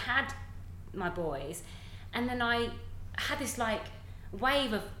until I had my boys. And then I had this like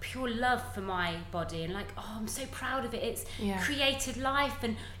wave of pure love for my body and like, oh, I'm so proud of it. It's created life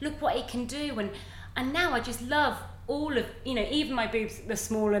and look what it can do. And now I just love all of, even my boobs, they're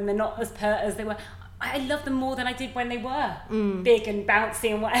small and they're not as pert as they were. I love them more than I did when they were big and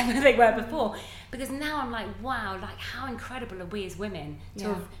bouncy and whatever they were before. Because now I'm like, wow, like how incredible are we as women to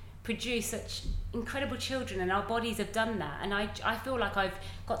have produced such incredible children, and our bodies have done that. And I feel like I've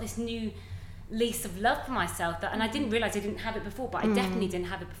got this new lease of love for myself and I didn't realise I didn't have it before, but I definitely didn't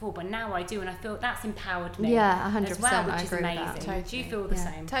have it before, but now I do, and I feel that's empowered me. Yeah, 100%. As well, which I is agree amazing. with that. Totally. Do you feel the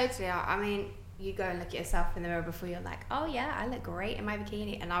same? Totally. I mean, you go and look at yourself in the mirror before you're like, oh yeah, I look great in my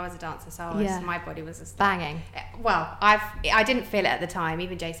bikini. And I was a dancer, so my body was just banging. Well, I didn't feel it at the time.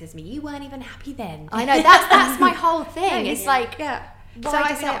 Even Jay says to me, you weren't even happy then. I know, that's my whole thing. It's like, So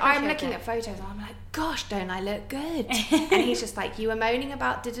I say, I'm looking at photos and I'm like, gosh, don't I look good? And he's just like, you were moaning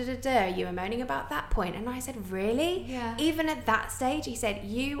about da-da-da-da, you were moaning about that point. And I said, really? Yeah. Even at that stage, he said,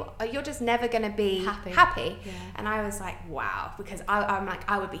 you're just never going to be happy. Yeah. And I was like, wow, because I'm like,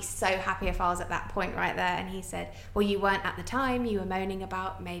 I would be so happy if I was at that point right there. And he said, well, you weren't at the time, you were moaning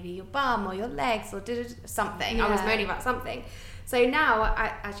about maybe your bum or your legs or something. Yeah. I was moaning about something. So now,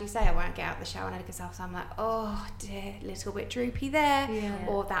 as you say, I won't get out of the shower and I look at myself, so I'm like, oh dear, little bit droopy there,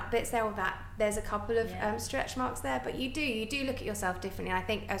 or that bit's there, or that there's a couple of stretch marks there. But you do look at yourself differently. And I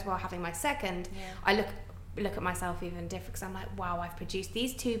think as well, having my second, I look at myself even different, because I'm like, wow, I've produced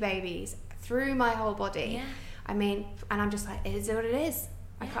these 2 babies through my whole body. Yeah. I mean, and I'm just like, it is what it is.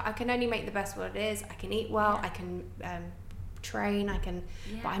 Yeah. I can only make the best what it is. I can eat well. I can train,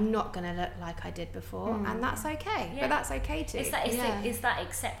 but I'm not going to look like I did before, and that's okay. But that's okay too. It's that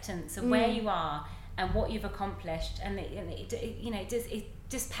acceptance of where you are and what you've accomplished, and it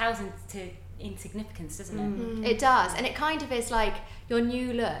just pales into insignificance, doesn't it? It does, and it kind of is like your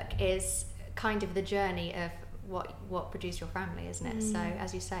new look is kind of the journey of what produced your family, isn't it? So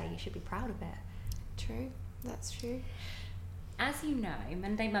as you say, you should be proud of it. True, that's true. As you know,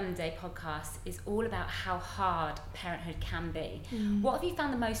 Monday podcast is all about how hard parenthood can be. What have you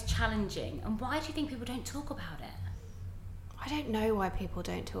found the most challenging, and why do you think people don't talk about it? I don't know why people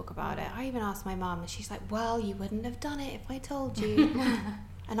don't talk about it. I even asked my mum, and she's like, well, you wouldn't have done it if I told you.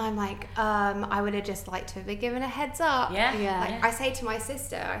 And I'm like, I would have just liked to have been given a heads up. I say to my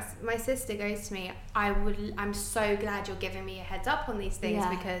sister, my sister goes to me, I'm so glad you're giving me a heads up on these things,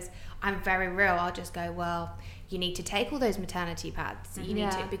 because I'm very real. I'll just go, well, you need to take all those maternity pads. You need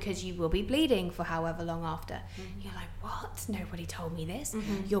to, because you will be bleeding for however long after. You're like, what? Nobody told me this.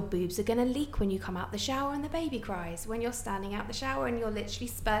 Your boobs are going to leak when you come out the shower and the baby cries. When you're standing out the shower and you're literally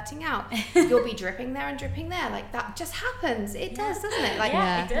spurting out, you'll be dripping there and dripping there. Like, that just happens. It does, doesn't it? Like,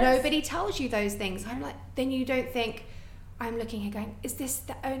 it does. nobody tells you those things. I'm like, then you don't think, I'm looking here going, is this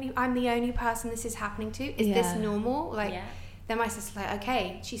I'm the only person this is happening to? Is this normal? Like, then my sister's like,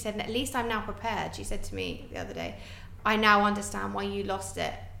 okay. She said, at least I'm now prepared. She said to me the other day, I now understand why you lost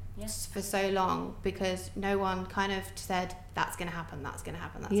it for so long, because no one kind of said, that's going to happen, that's going to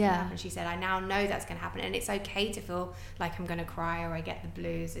happen, that's going to happen. She said, I now know that's going to happen, and it's okay to feel like I'm going to cry or I get the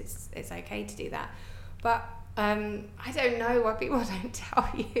blues. It's okay to do that. But I don't know why people don't tell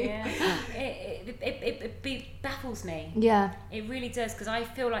you. It baffles me. It really does, because I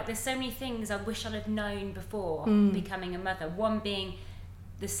feel like there's so many things I wish I'd have known before becoming a mother. One being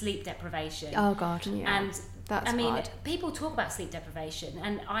the sleep deprivation. Oh God. And that's hard. People talk about sleep deprivation,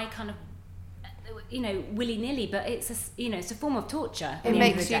 and I kind of, willy-nilly, but it's a form of torture. It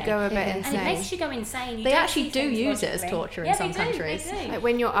makes you go a bit insane. And it makes you go insane. They actually do use it as torture in some countries. They do. Like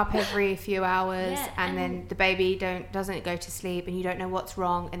when you're up every few hours and then the baby doesn't go to sleep and you don't know what's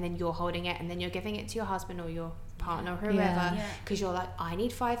wrong, and then you're holding it and then you're giving it to your husband or your partner or whoever, because you're like, I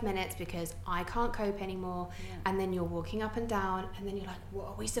need 5 minutes because I can't cope anymore. And then you're walking up and down, and then you're like, what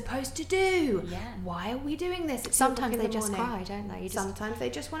are we supposed to do? Why are we doing this? It's sometimes they just cry, don't they? Sometimes they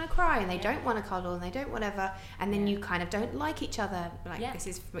just want to cry, and they don't want to cuddle, and they don't whatever, and then you kind of don't like each other. Like this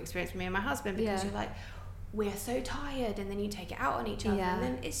is from experience with me and my husband, because you're like, we're so tired, and then you take it out on each other, and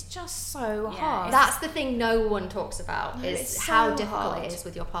then it's just so hard. That's the thing no one talks about, is it's how so difficult hard. it is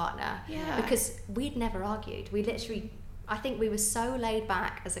with your partner. Yeah. Because we'd never argued. We literally, I think we were so laid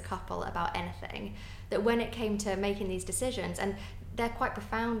back as a couple about anything that when it came to making these decisions, and they're quite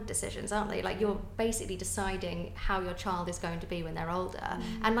profound decisions, aren't they? Like, you're basically deciding how your child is going to be when they're older.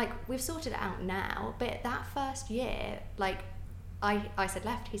 And like, we've sorted it out now, but that first year, like, I said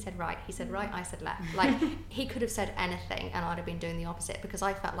left, he said right, he said right, I said left. Like, he could have said anything and I'd have been doing the opposite, because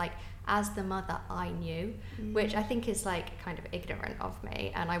I felt like, as the mother, I knew, which I think is like kind of ignorant of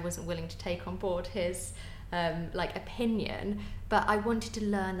me, and I wasn't willing to take on board his like opinion, but I wanted to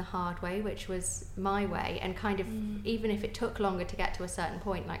learn the hard way, which was my way, and kind of even if it took longer to get to a certain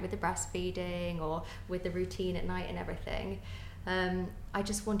point, like with the breastfeeding or with the routine at night and everything, I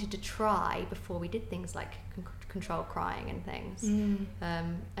just wanted to try before we did things like control crying and things,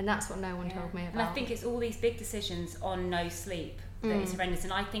 and that's what no one told me about. And I think it's all these big decisions on no sleep that is horrendous.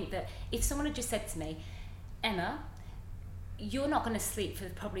 And I think that if someone had just said to me, Emma, you're not going to sleep for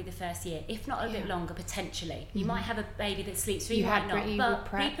probably the first year, if not a bit longer, potentially. You might have a baby that sleeps, so you might not,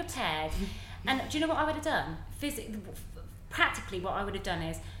 but be prepared. And do you know what I would have done? Practically what I would have done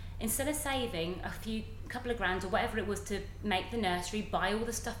is, instead of saving couple of grand or whatever it was to make the nursery, buy all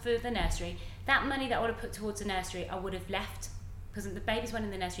the stuff for the nursery, that money that I would have put towards the nursery, I would have left, because the babies went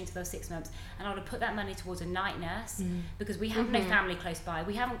in the nursery until they were 6 months, and I would have put that money towards a night nurse, because we have no family close by.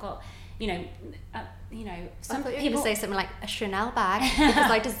 We haven't got, some I thought you were people going to say something like a Chanel bag, because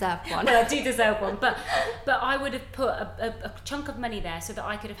I deserve one. Well, I do deserve one, but I would have put a chunk of money there so that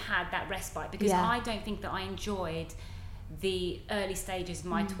I could have had that respite, because I don't think that I enjoyed the early stages of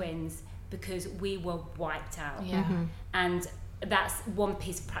my twins, because we were wiped out. And that's one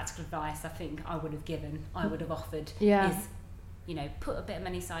piece of practical advice I think I would have given, I would have offered, is, put a bit of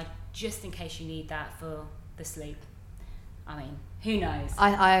money aside just in case you need that for the sleep. I mean, who knows? I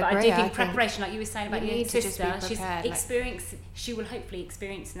agree. But I do think preparation, like you were saying about your sister, she will hopefully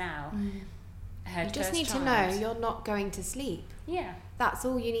experience now her You just first need child. to know you're not going to sleep. Yeah. That's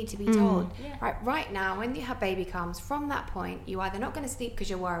all you need to be told. Yeah. Right now, when your baby comes, from that point, you're either not going to sleep because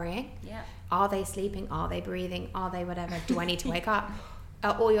you're worrying. Yeah. Are they sleeping? Are they breathing? Are they whatever? Do I need to wake up?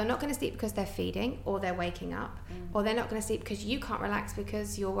 Or you're not going to sleep because they're feeding, or they're waking up, or they're not going to sleep because you can't relax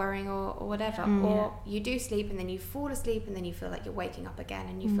because you're worrying or whatever. Or you do sleep and then you fall asleep and then you feel like you're waking up again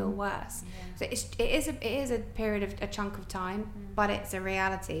and you feel worse. So it is a period of a chunk of time, but it's a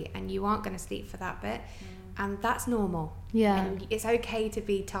reality, and you aren't going to sleep for that bit. And that's normal. And it's okay to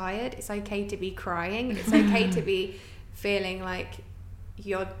be tired. It's okay to be crying. It's okay to be feeling like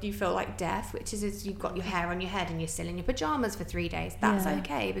you feel like death, which is you've got your hair on your head and you're still in your pajamas for 3 days. That's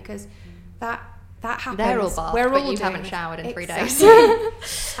okay, because that happens. They're all bathed, We're but all you doing haven't it. showered in 3 Exactly.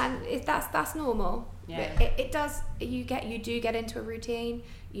 days. And that's normal. Yeah. But it does. You do get into a routine.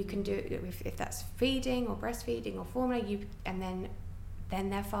 You can do it if that's feeding or breastfeeding or formula. And then then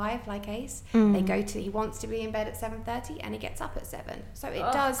they're 5, like Ace. He wants to be in bed at 7:30 and he gets up at 7. So it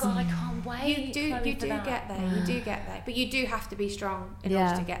does. God, I can't wait. You do get there. But you do have to be strong in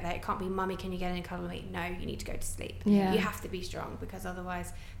order to get there. It can't be, mummy, can you get in and cuddle me? No, you need to go to sleep. You have to be strong, because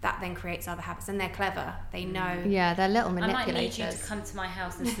otherwise that then creates other habits. And they're clever. They know. Yeah, they're little manipulators. I might need you to come to my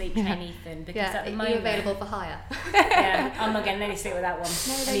house and sleep train Ethan, because at the moment... Are you available for hire? I'm not getting any sleep with that one.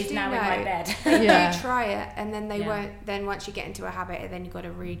 No, He's now in my bed. They do try it, and then they won't. Then once you get into a habit, then you've got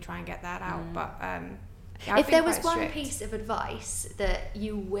to really try and get that out. But if there was one piece of advice that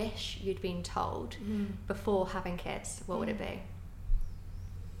you wish you'd been told before having kids, what would it be?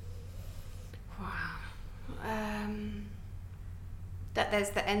 Wow. That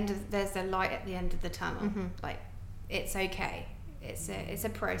there's a light at the end of the tunnel. Like, it's okay. It's a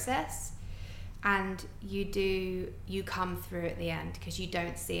process, and you come through at the end, because you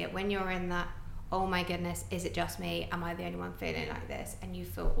don't see it when you're in that, oh my goodness, is it just me? Am I the only one feeling like this? And you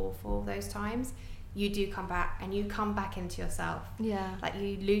feel awful those times. You do come back, and you come back into yourself. Yeah. Like,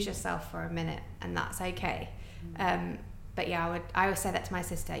 you lose yourself for a minute, and that's okay. But yeah, I always say that to my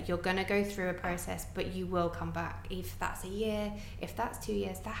sister. You're gonna go through a process, but you will come back. If that's a year, if that's 2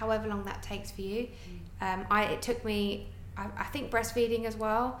 years, however long that takes for you. It took me. I think breastfeeding as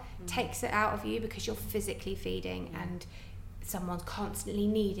well takes it out of you, because you're physically feeding and someone's constantly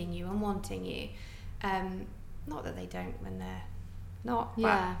needing you and wanting you. Not that they don't when they're not,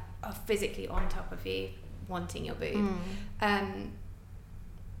 but are physically on top of you, wanting your boob.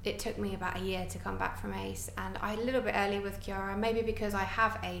 It took me about a year to come back from Ace, and a little bit early with Kiara, maybe because I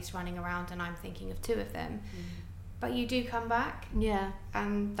have Ace running around and I'm thinking of 2 of them. But you do come back. Yeah.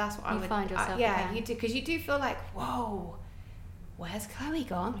 And that's what I would find yourself. You do, because you do feel like, whoa, where's Chloe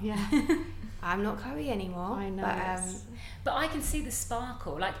gone? Yeah. I'm not Chloe anymore. I know. But I can see the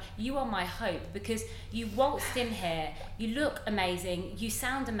sparkle. Like, you are my hope, because you waltzed in here, you look amazing, you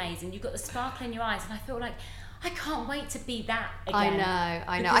sound amazing, you've got the sparkle in your eyes, and I feel like I can't wait to be that again.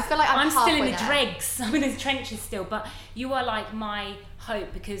 I know. I feel like I'm still in the dregs. I'm in the trenches still, but you are like my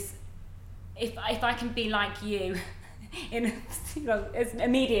hope, because if I can be like you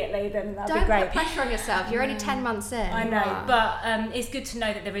immediately, then that'd be great. Don't put pressure on yourself. You're only 10 months in. I know, but it's good to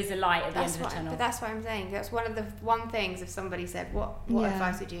know that there is a light at the end of the tunnel. But that's what I'm saying. That's one of the things, if somebody said, what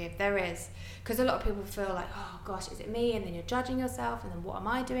advice would you give? There is. Because a lot of people feel like, oh gosh, is it me? And then you're judging yourself, and then what am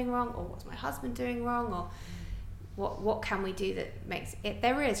I doing wrong? Or what's my husband doing wrong? Or what can we do that makes it?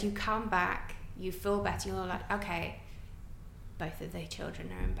 There is. You come back, you feel better, you're like, okay, both of the children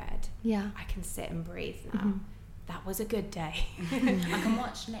are in bed. Yeah. I can sit and breathe now. That was a good day. I can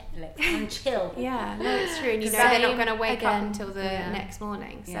watch Netflix and chill. Yeah, no, it's true. And you know they're not going to wake up until the next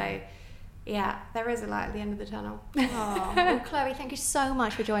morning. So, yeah, there is a light at the end of the tunnel. Oh, well, Chloe, thank you so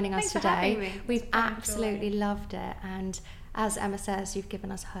much for joining us today. Thanks for having me. We've absolutely loved it. And as Emma says, you've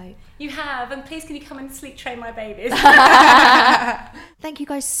given us hope. You have, and please can you come and sleep train my babies? Thank you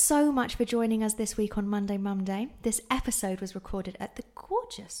guys so much for joining us this week on Monday Mum Day. This episode was recorded at the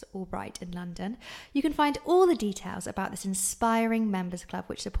gorgeous Albright in London. You can find all the details about this inspiring members club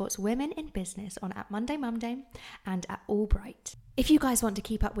which supports women in business on at Monday Mum Day and at Albright. If you guys want to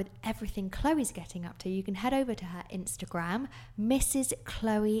keep up with everything Chloe's getting up to, you can head over to her Instagram, Mrs.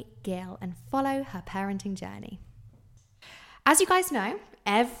 Chloe Gill, and follow her parenting journey. As you guys know,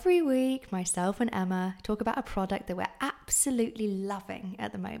 every week myself and Emma talk about a product that we're absolutely loving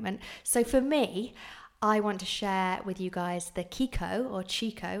at the moment. So for me, I want to share with you guys the Kiko, or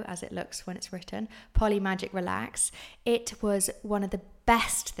Chico as it looks when it's written, Polymagic Relax. It was one of the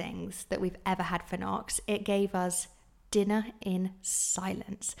best things that we've ever had for Knox. It gave us dinner in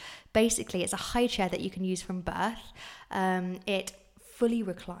silence. Basically, it's a high chair that you can use from birth. It fully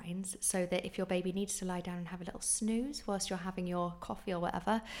reclines so that if your baby needs to lie down and have a little snooze whilst you're having your coffee or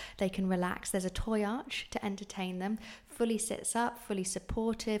whatever, they can relax. There's a toy arch to entertain them. Fully sits up, fully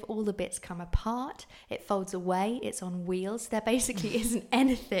supportive. All the bits come apart. It folds away. It's on wheels. There basically isn't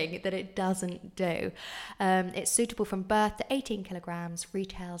anything that it doesn't do. It's suitable from birth to 18 kilograms,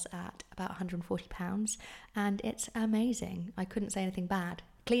 retails at about £140, and it's amazing. I couldn't say anything bad.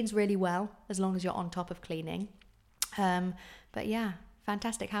 Cleans really well as long as you're on top of cleaning. But yeah,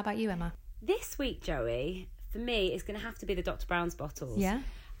 fantastic. How about you, Emma? This week, Joey, for me, it's going to have to be the Dr. Brown's bottles. Yeah.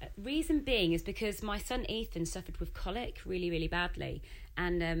 Reason being is because my son Ethan suffered with colic really, really badly.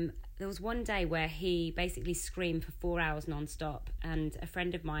 And there was one day where he basically screamed for 4 hours non-stop. And a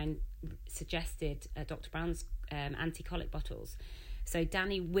friend of mine suggested Dr. Brown's anti-colic bottles. So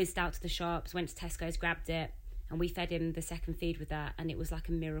Danny whizzed out to the shops, went to Tesco's, grabbed it, and we fed him the second feed with that. And it was like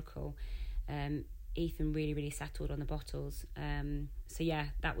a miracle. Ethan really, really settled on the bottles. So yeah,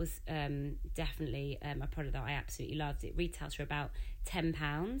 that was definitely a product that I absolutely loved. It retails for about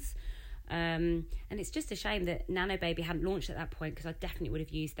 £10. And it's just a shame that Nano Baby hadn't launched at that point, because I definitely would have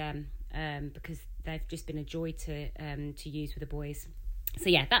used them, because they've just been a joy to use with the boys. So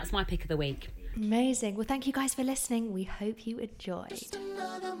yeah, that's my pick of the week. Amazing. Well, thank you guys for listening. We hope you enjoyed. Just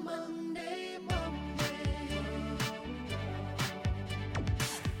another Monday.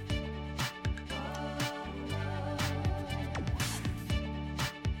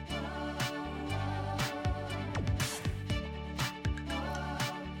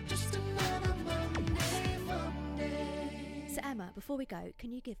 So Emma, before we go,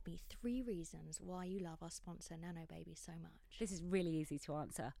 can you give me 3 reasons why you love our sponsor Nano Baby so much? This is really easy to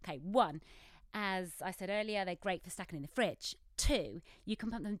answer. Okay, 1, as I said earlier, they're great for stacking in the fridge. 2, you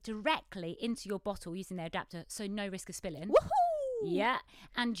can pump them directly into your bottle using their adapter, so no risk of spilling. Woohoo! Yeah,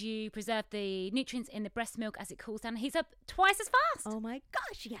 and you preserve the nutrients in the breast milk as it cools down and heats up twice as fast. Oh my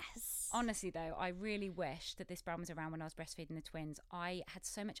gosh, yes. Honestly though, I really wish that this brand was around when I was breastfeeding the twins. I had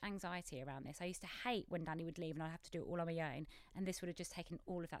so much anxiety around this. I used to hate when Danny would leave and I'd have to do it all on my own, and this would have just taken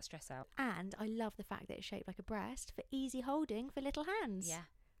all of that stress out. And I love the fact that it's shaped like a breast for easy holding for little hands. Yeah,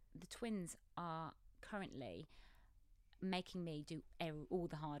 the twins are currently making me do all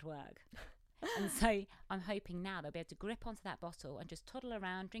the hard work. And so I'm hoping now they'll be able to grip onto that bottle and just toddle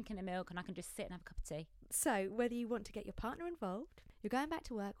around drinking the milk, and I can just sit and have a cup of tea. So whether you want to get your partner involved, you're going back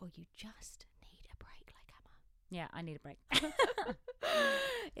to work, or you just need a break like Emma, Yeah, I need a break.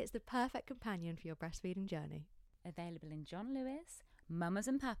 it's the perfect companion for your breastfeeding journey. Available in John Lewis, Mamas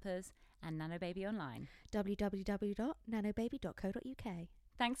and Papas, and Nano Baby online. www.nanobaby.co.uk.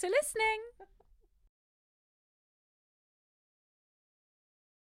 Thanks for listening.